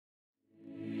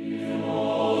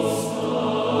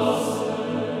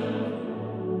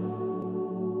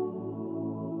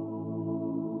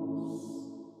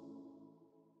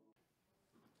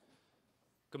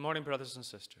morning, brothers and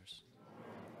sisters.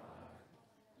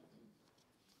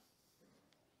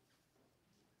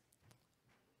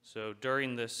 So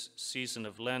during this season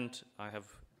of Lent, I have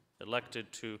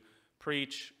elected to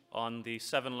preach on the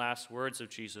 7 last words of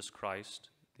Jesus Christ.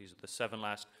 These are the 7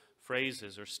 last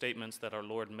phrases or statements that our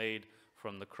Lord made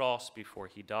from the cross before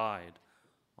he died.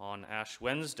 On Ash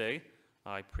Wednesday,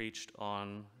 I preached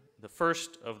on the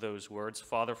first of those words,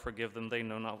 Father, forgive them, they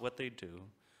know not what they do.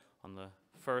 On the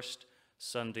first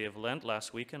Sunday of Lent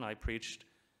last weekend, I preached,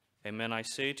 Amen, I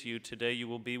say to you, today you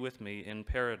will be with me in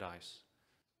paradise.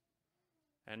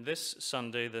 And this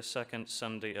Sunday, the second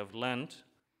Sunday of Lent,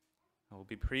 I will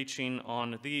be preaching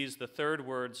on these, the 3rd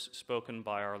words spoken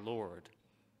by our Lord.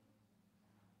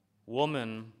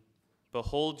 Woman,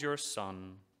 behold your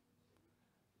son,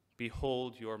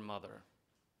 behold your mother.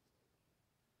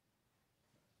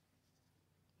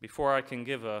 Before I can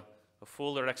give a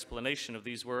fuller explanation of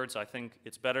these words, I think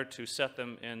it's better to set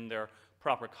them in their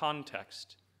proper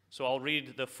context. So I'll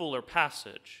read the fuller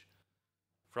passage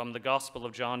from the Gospel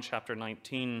of John, chapter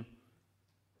 19.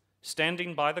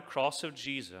 Standing by the cross of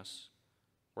Jesus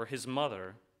were his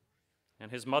mother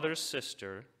and his mother's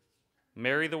sister,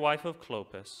 Mary the wife of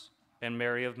Clopas, and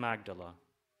Mary of Magdala.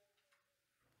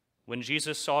 When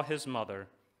Jesus saw his mother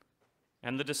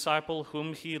and the disciple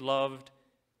whom he loved,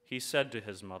 he said to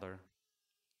his mother,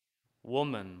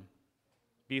 Woman,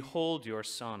 behold your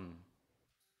son.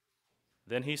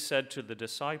 Then he said to the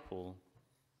disciple,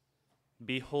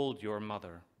 Behold your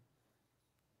mother.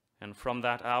 And from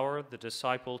that hour the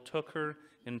disciple took her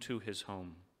into his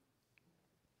home.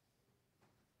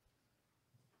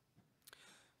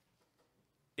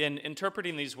 In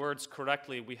interpreting these words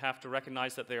correctly, we have to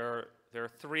recognize that there are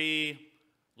 3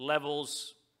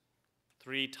 levels,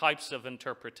 3 types of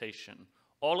interpretation.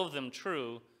 All of them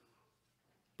true,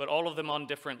 but all of them on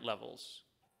different levels.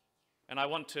 And I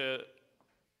want to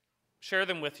share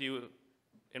them with you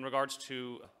in regards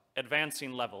to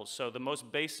advancing levels. So the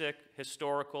most basic,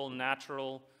 historical,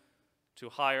 natural, to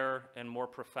higher and more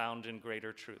profound and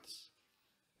greater truths.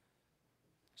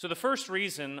 So the first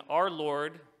reason our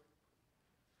Lord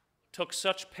took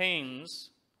such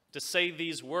pains to say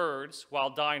these words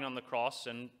while dying on the cross,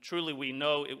 and truly we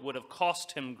know it would have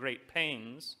cost him great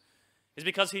pains, is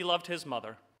because he loved his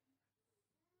mother.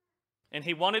 And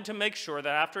he wanted to make sure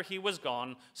that after he was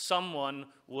gone, someone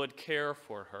would care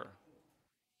for her.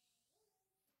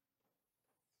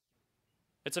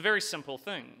 It's a very simple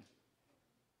thing.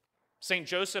 St.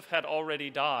 Joseph had already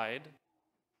died.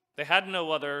 They had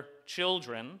no other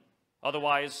children,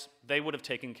 otherwise they would have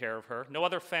taken care of her, no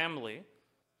other family.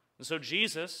 And so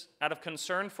Jesus, out of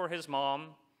concern for his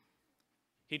mom,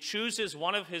 he chooses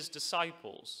one of his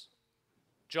disciples,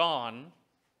 John,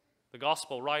 the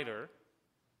gospel writer,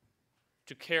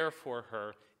 to care for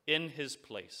her in his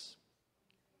place.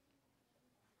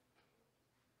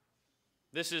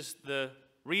 This is the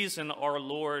reason our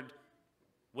Lord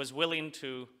was willing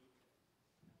to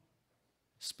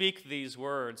speak these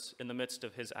words in the midst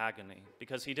of his agony,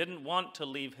 because he didn't want to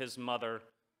leave his mother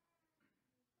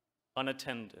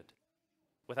unattended,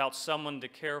 without someone to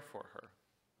care for her.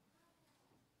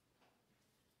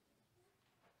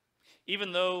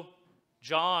 Even though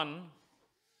John,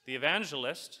 the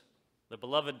evangelist, the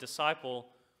beloved disciple,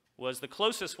 was the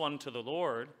closest one to the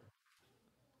Lord,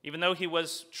 even though he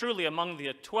was truly among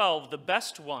the 12, the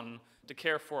best one to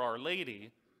care for Our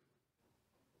Lady,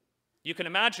 you can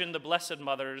imagine the Blessed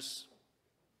Mother's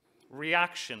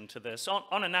reaction to this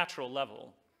on a natural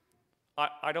level.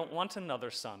 I don't want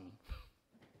another son.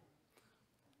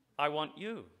 I want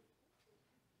you.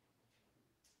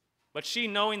 But she,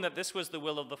 knowing that this was the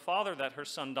will of the Father, that her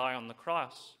son die on the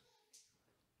cross,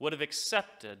 would have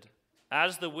accepted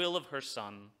as the will of her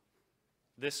son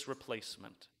this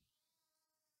replacement.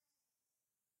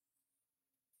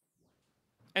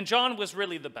 And John was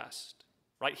really the best,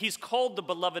 right? He's called the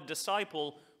beloved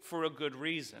disciple for a good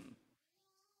reason.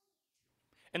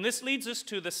 And this leads us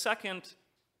to the second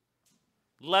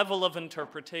level of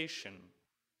interpretation.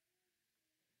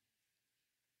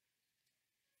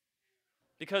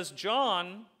 Because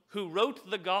John, who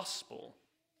wrote the gospel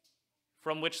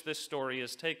from which this story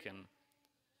is taken,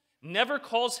 never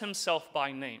calls himself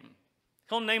by name.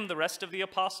 He'll name the rest of the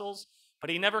apostles, but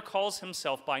he never calls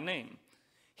himself by name.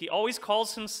 He always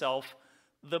calls himself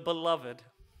the beloved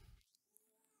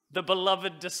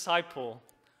disciple,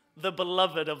 the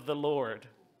beloved of the Lord.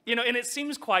 You know, and it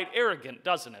seems quite arrogant,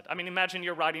 doesn't it? I mean, imagine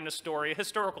you're writing a story, a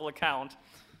historical account,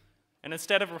 and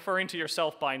instead of referring to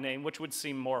yourself by name, which would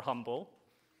seem more humble,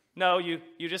 no, you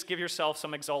just give yourself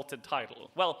some exalted title.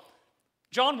 Well,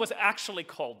 John was actually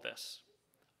called this.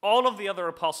 All of the other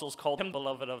apostles called him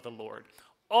beloved of the Lord.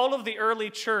 All of the early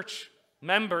church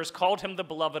members called him the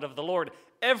beloved of the Lord.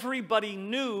 Everybody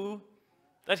knew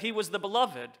that he was the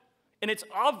beloved. And it's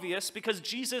obvious because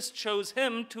Jesus chose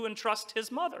him to entrust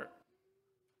his mother.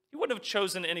 He wouldn't have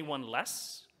chosen anyone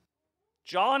less.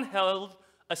 John held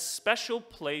a special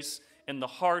place in the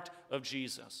heart of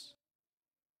Jesus.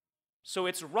 So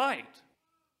it's right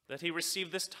that he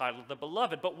received this title, the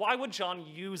beloved. But why would John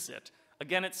use it?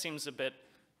 Again, it seems a bit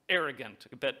arrogant,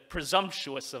 a bit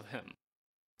presumptuous of him.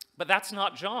 But that's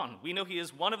not John. We know he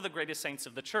is one of the greatest saints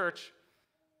of the church.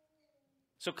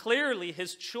 So clearly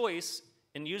his choice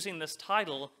in using this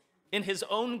title in his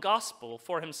own gospel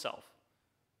for himself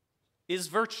is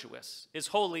virtuous, is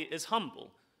holy, is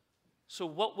humble. So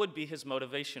what would be his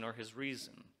motivation or his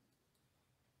reason?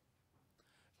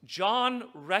 John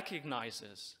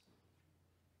recognizes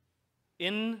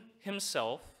in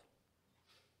himself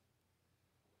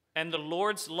and the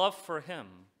Lord's love for him,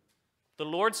 the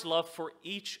Lord's love for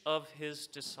each of his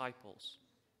disciples.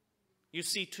 You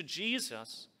see, to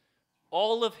Jesus,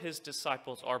 all of his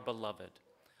disciples are beloved.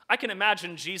 I can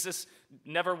imagine Jesus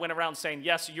never went around saying,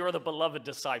 yes, you're the beloved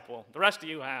disciple. The rest of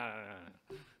you,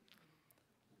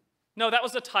 No, that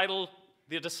was the title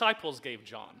the disciples gave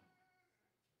John.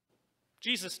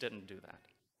 Jesus didn't do that.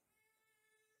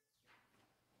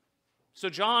 So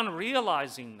John,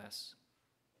 realizing this,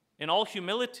 in all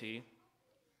humility,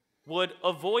 would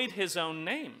avoid his own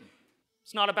name.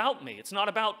 It's not about me. It's not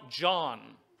about John.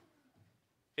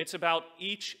 It's about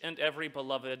each and every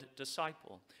beloved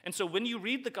disciple. And so when you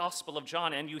read the Gospel of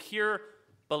John and you hear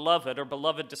beloved or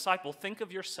beloved disciple, think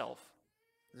of yourself.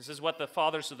 This is what the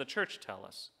fathers of the church tell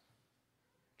us.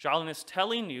 John is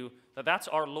telling you that that's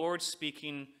our Lord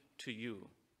speaking to you,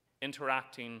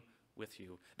 interacting with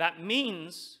you. That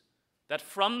means that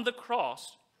from the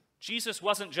cross, Jesus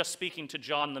wasn't just speaking to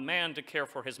John the man to care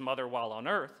for his mother while on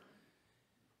earth.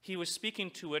 He was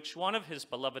speaking to each one of his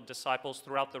beloved disciples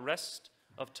throughout the rest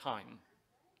of time.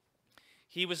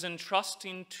 He was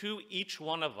entrusting to each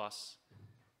one of us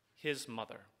his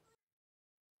mother.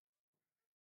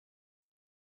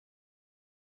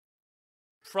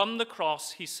 From the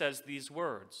cross, he says these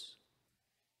words,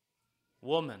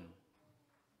 "Woman,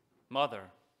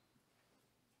 mother,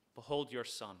 behold your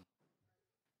son."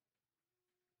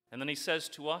 And then he says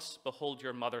to us, "Behold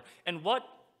your mother." And what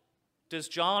does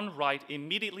John write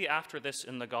immediately after this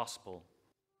in the gospel?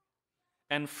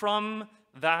 And from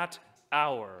that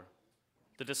hour,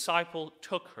 the disciple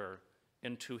took her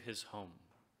into his home.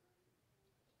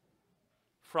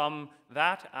 From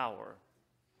that hour,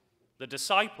 the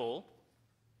disciple,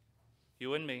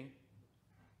 you and me,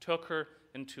 took her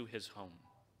into his home.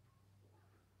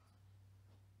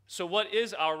 So what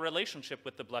is our relationship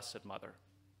with the Blessed Mother?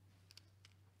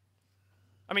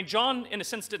 I mean, John, in a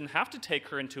sense, didn't have to take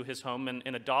her into his home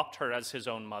and adopt her as his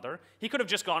own mother. He could have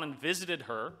just gone and visited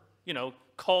her,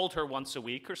 called her once a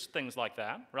week or things like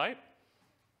that, right?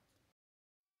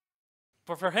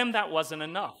 But for him, that wasn't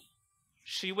enough.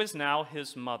 She was now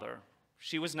his mother.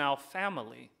 She was now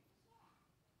family,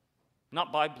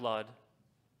 not by blood,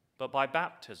 but by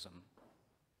baptism.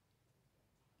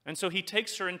 And so he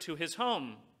takes her into his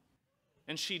home,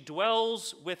 and she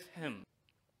dwells with him.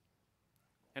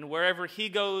 And wherever he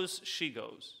goes, she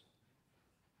goes.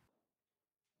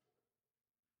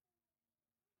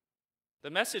 The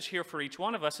message here for each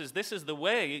one of us is this is the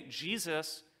way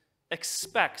Jesus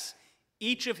expects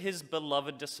each of his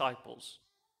beloved disciples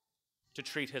to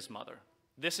treat his mother.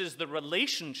 This is the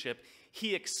relationship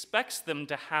he expects them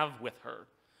to have with her,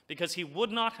 because he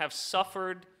would not have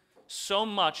suffered so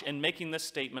much in making this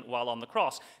statement while on the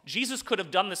cross. Jesus could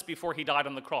have done this before he died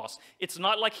on the cross. It's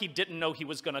not like he didn't know he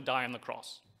was going to die on the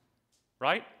cross,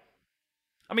 right?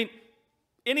 I mean,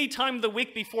 any time the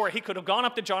week before, he could have gone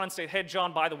up to John and said, "Hey,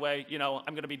 John, by the way,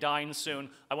 I'm going to be dying soon.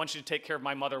 I want you to take care of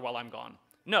my mother while I'm gone."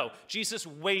 No, Jesus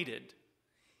waited.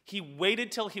 He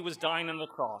waited till he was dying on the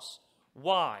cross.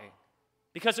 Why?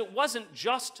 Because it wasn't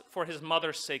just for his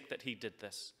mother's sake that he did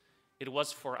this. It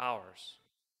was for ours.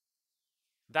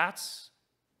 That's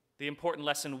the important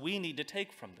lesson we need to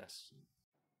take from this.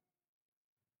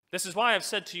 This is why I've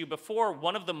said to you before,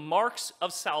 one of the marks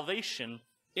of salvation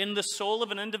in the soul of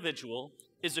an individual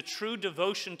is a true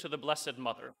devotion to the Blessed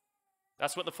Mother.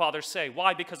 That's what the fathers say.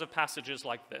 Why? Because of passages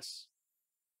like this.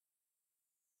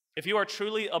 If you are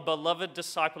truly a beloved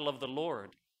disciple of the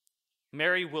Lord,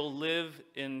 Mary will live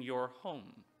in your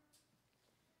home.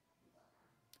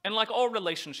 And like all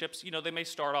relationships, they may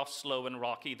start off slow and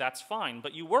rocky. That's fine,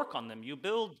 but you work on them, you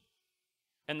build,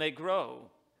 and they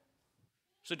grow.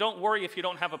 So don't worry if you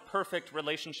don't have a perfect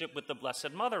relationship with the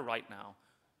Blessed Mother right now.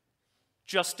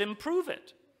 Just improve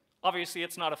it. Obviously,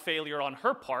 it's not a failure on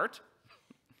her part.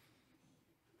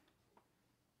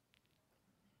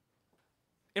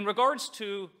 In regards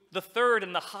to the third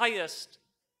and the highest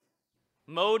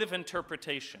mode of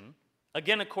interpretation,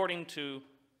 again according to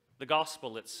the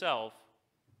gospel itself,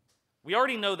 we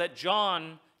already know that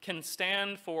John can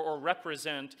stand for or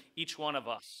represent each one of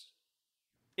us,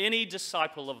 any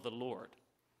disciple of the Lord.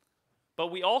 But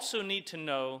we also need to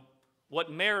know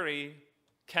what Mary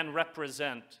can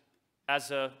represent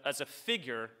as a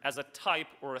figure, as a type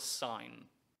or a sign.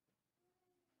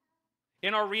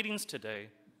 In our readings today,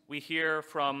 we hear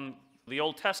from the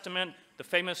Old Testament the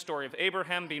famous story of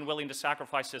Abraham being willing to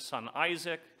sacrifice his son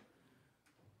Isaac.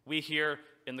 We hear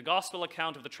in the gospel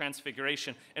account of the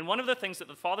Transfiguration. And one of the things that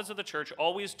the fathers of the church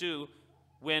always do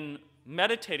when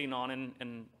meditating on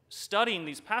and studying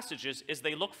these passages is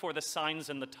they look for the signs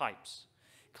and the types.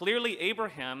 Clearly,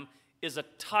 Abraham is a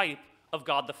type of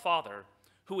God the Father,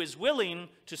 who is willing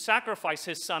to sacrifice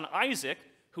his son Isaac,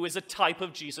 who is a type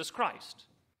of Jesus Christ.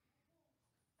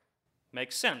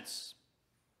 Makes sense.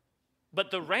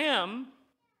 But the ram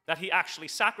that he actually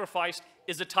sacrificed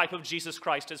is a type of Jesus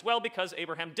Christ as well, because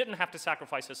Abraham didn't have to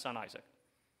sacrifice his son Isaac.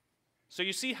 So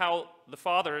you see how the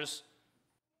fathers,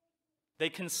 they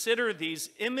consider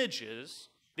these images,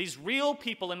 these real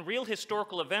people and real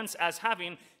historical events, as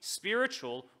having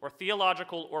spiritual or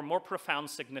theological or more profound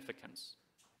significance.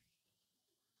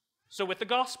 So with the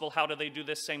gospel, how do they do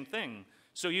this same thing?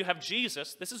 So you have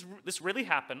Jesus, this really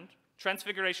happened,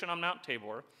 Transfiguration on Mount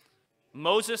Tabor.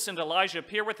 Moses and Elijah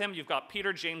appear with him. You've got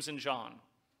Peter, James, and John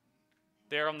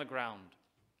there on the ground.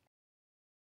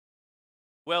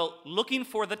 Well, looking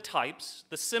for the types,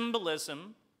 the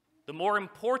symbolism, the more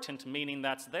important meaning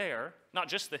that's there, not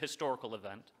just the historical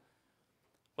event,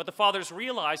 what the fathers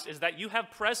realized is that you have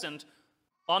present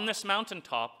on this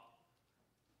mountaintop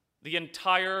the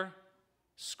entire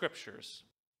scriptures,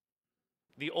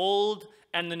 the Old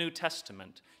and the New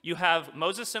Testament. You have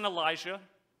Moses and Elijah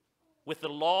with the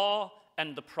law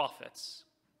and the prophets,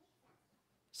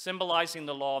 symbolizing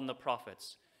the law and the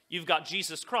prophets. You've got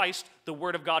Jesus Christ, the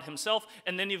Word of God himself,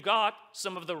 and then you've got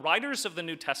some of the writers of the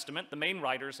New Testament, the main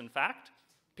writers, in fact,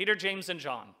 Peter, James, and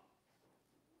John.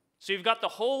 So you've got the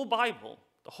whole Bible,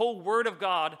 the whole Word of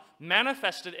God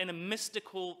manifested in a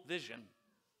mystical vision.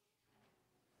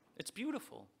 It's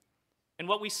beautiful. And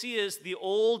what we see is the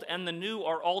old and the new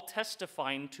are all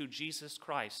testifying to Jesus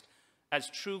Christ as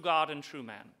true God and true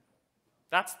man.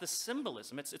 That's the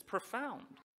symbolism. It's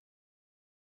profound.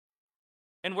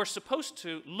 And we're supposed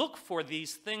to look for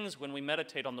these things when we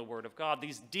meditate on the Word of God,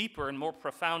 these deeper and more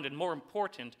profound and more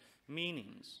important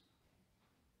meanings.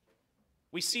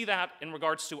 We see that in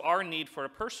regards to our need for a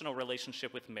personal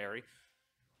relationship with Mary,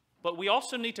 but we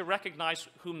also need to recognize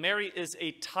who Mary is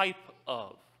a type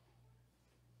of.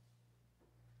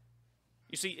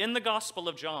 You see, in the Gospel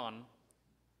of John,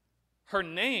 her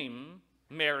name,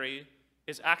 Mary,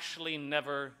 is actually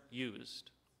never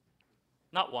used.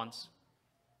 Not once.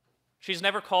 She's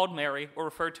never called Mary or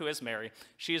referred to as Mary.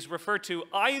 She is referred to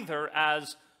either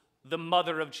as the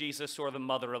mother of Jesus or the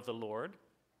mother of the Lord,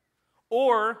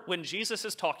 or when Jesus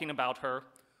is talking about her,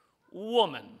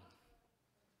 woman.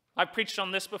 I've preached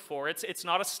on this before. It's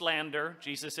not a slander.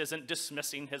 Jesus isn't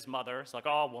dismissing his mother. It's like,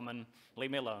 oh, woman,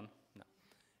 leave me alone. No.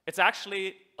 It's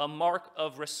actually a mark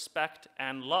of respect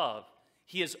and love.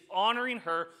 He is honoring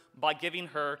her by giving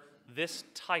her this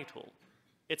title.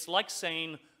 It's like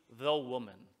saying, the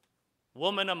woman.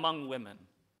 Woman among women.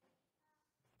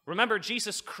 Remember,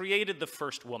 Jesus created the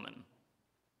first woman.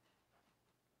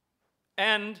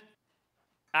 And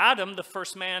Adam, the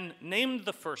first man, named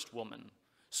the first woman.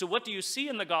 So what do you see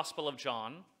in the Gospel of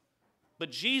John?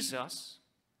 But Jesus,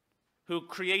 who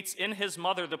creates in his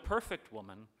mother the perfect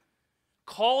woman,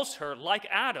 calls her, like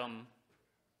Adam,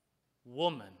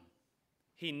 woman.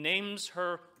 He names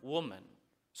her woman.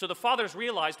 So the fathers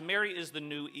realized Mary is the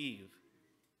new Eve.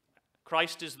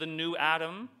 Christ is the new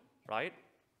Adam, right?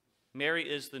 Mary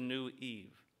is the new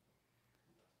Eve.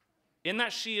 In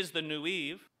that she is the new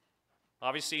Eve,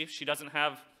 obviously she doesn't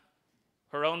have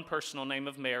her own personal name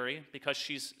of Mary because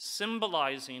she's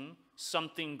symbolizing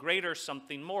something greater,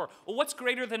 something more. Well, what's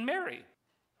greater than Mary?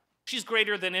 She's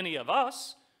greater than any of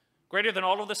us, greater than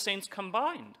all of the saints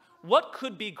combined. What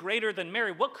could be greater than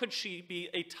Mary? What could she be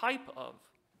a type of?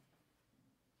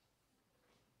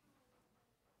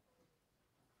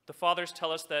 The fathers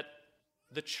tell us that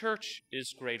the church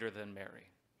is greater than Mary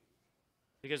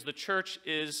because the church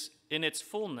is, in its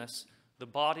fullness, the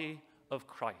body of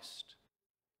Christ.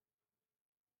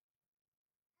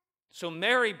 So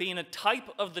Mary, being a type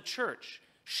of the church,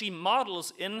 she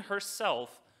models in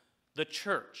herself the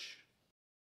church.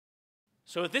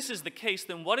 So if this is the case,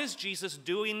 then what is Jesus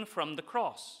doing from the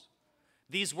cross?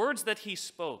 These words that he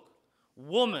spoke,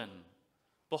 woman,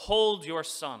 behold your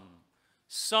son.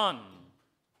 "Son,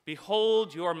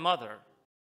 behold your mother."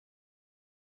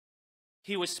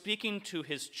 He was speaking to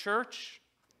his church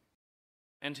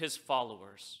and his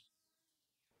followers.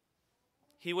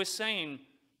 He was saying,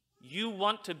 "You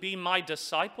want to be my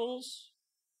disciples?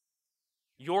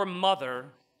 Your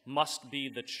mother must be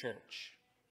the church."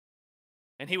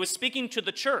 And he was speaking to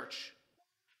the church.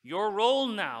 "Your role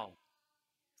now,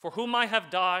 for whom I have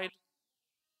died,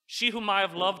 she whom I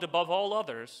have loved above all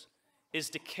others, is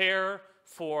to care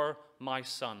for my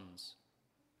sons."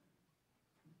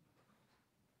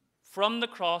 From the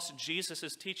cross, Jesus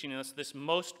is teaching us this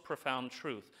most profound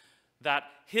truth,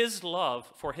 that his love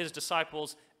for his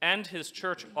disciples and his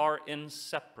church are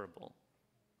inseparable.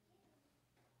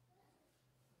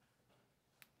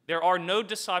 There are no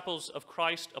disciples of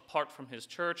Christ apart from his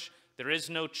church. There is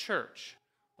no church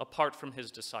apart from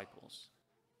his disciples.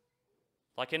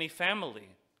 Like any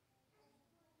family,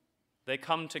 they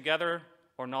come together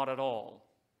or not at all.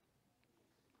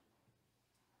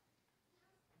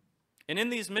 And in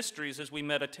these mysteries, as we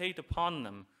meditate upon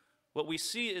them, what we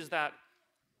see is that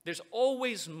there's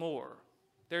always more.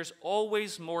 There's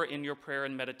always more in your prayer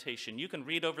and meditation. You can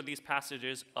read over these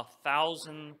passages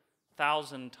 1,000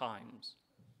 times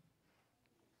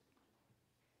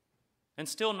and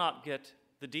still not get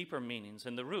the deeper meanings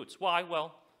and the roots. Why?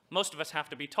 Well, most of us have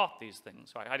to be taught these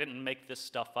things. Right? I didn't make this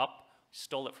stuff up. I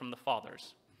stole it from the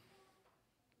fathers.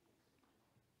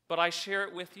 But I share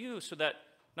it with you so that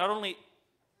not only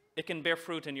it can bear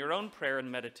fruit in your own prayer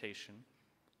and meditation,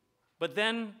 but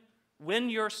then when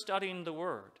you're studying the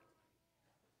Word,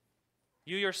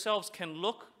 you yourselves can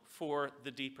look for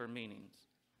the deeper meanings.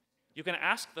 You can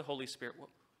ask the Holy Spirit,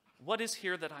 what is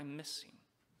here that I'm missing?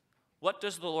 What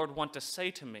does the Lord want to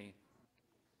say to me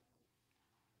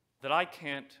that I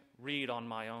can't read on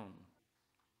my own?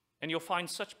 And you'll find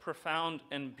such profound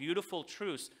and beautiful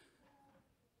truths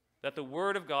that the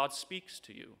Word of God speaks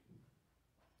to you,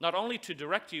 not only to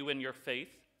direct you in your faith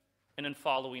and in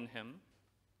following him,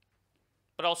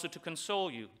 but also to console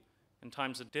you in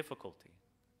times of difficulty.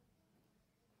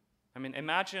 I mean,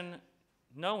 imagine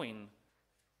knowing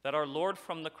that our Lord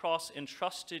from the cross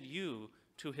entrusted you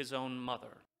to his own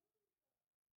mother.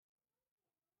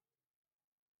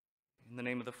 In the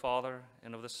name of the Father,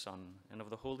 and of the Son, and of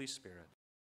the Holy Spirit.